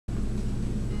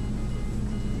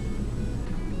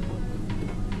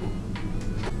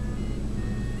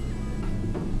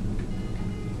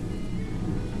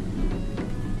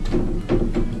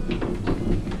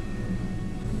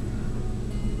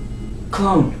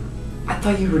Clone, I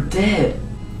thought you were dead.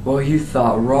 Well, you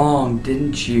thought wrong,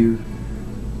 didn't you?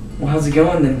 Well, how's it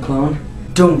going then, Clone?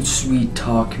 Don't sweet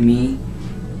talk me.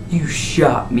 You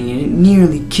shot me and it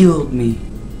nearly killed me.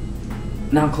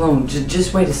 Now, Clone,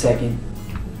 just wait a second.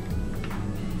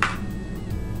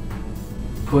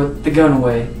 Put the gun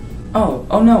away. Oh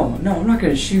no, I'm not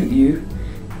gonna shoot you.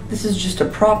 This is just a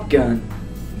prop gun.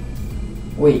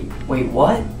 Wait,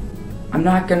 what? I'm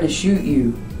not gonna shoot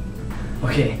you.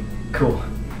 Okay, cool.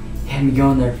 Had me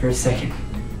going there for a second.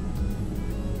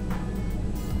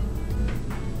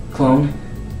 Clone,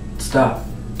 stop.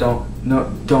 Don't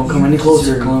come any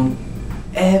closer, Clone.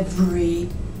 Every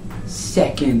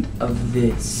second of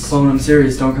this. Clone, I'm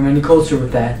serious, don't come any closer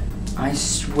with that. I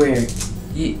swear.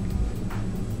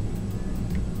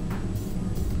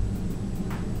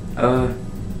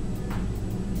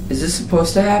 Is this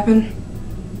supposed to happen?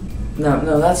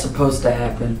 No, that's supposed to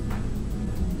happen.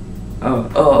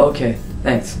 Oh, okay,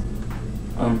 thanks.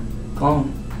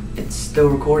 Clone, it's still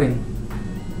recording.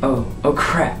 Oh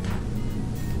crap.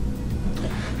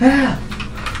 Ah!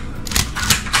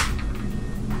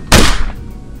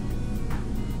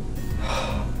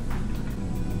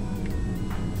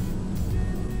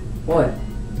 What?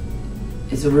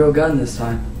 It's a real gun this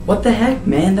time. What the heck,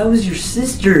 man? That was your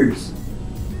sister's.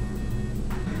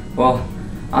 Well,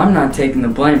 I'm not taking the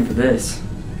blame for this.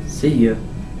 See ya.